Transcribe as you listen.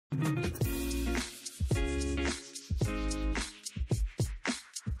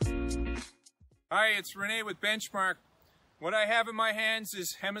Hi, it's Rene with Benchmark. What I have in my hands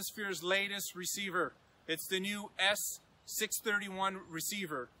is Hemisphere's latest receiver. It's the new S631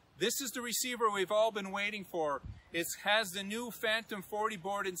 receiver. This is the receiver we've all been waiting for. It has the new Phantom 40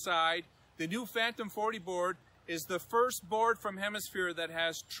 board inside. The new Phantom 40 board is the first board from Hemisphere that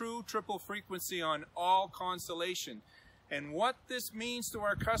has true triple frequency on all constellation. And what this means to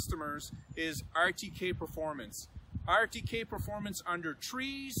our customers is RTK performance. RTK performance under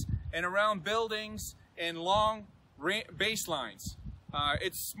trees and around buildings and long baselines.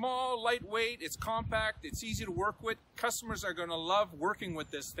 It's small, lightweight, it's compact, it's easy to work with. Customers are going to love working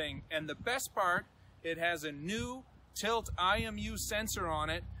with this thing. And the best part, it has a new tilt IMU sensor on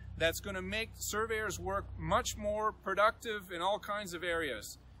it that's going to make surveyors' work much more productive in all kinds of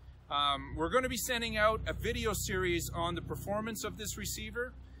areas. We're going to be sending out a video series on the performance of this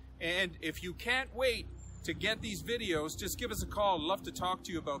receiver. And if you can't wait to get these videos, just give us a call. I'd love to talk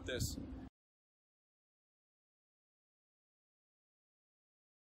to you about this.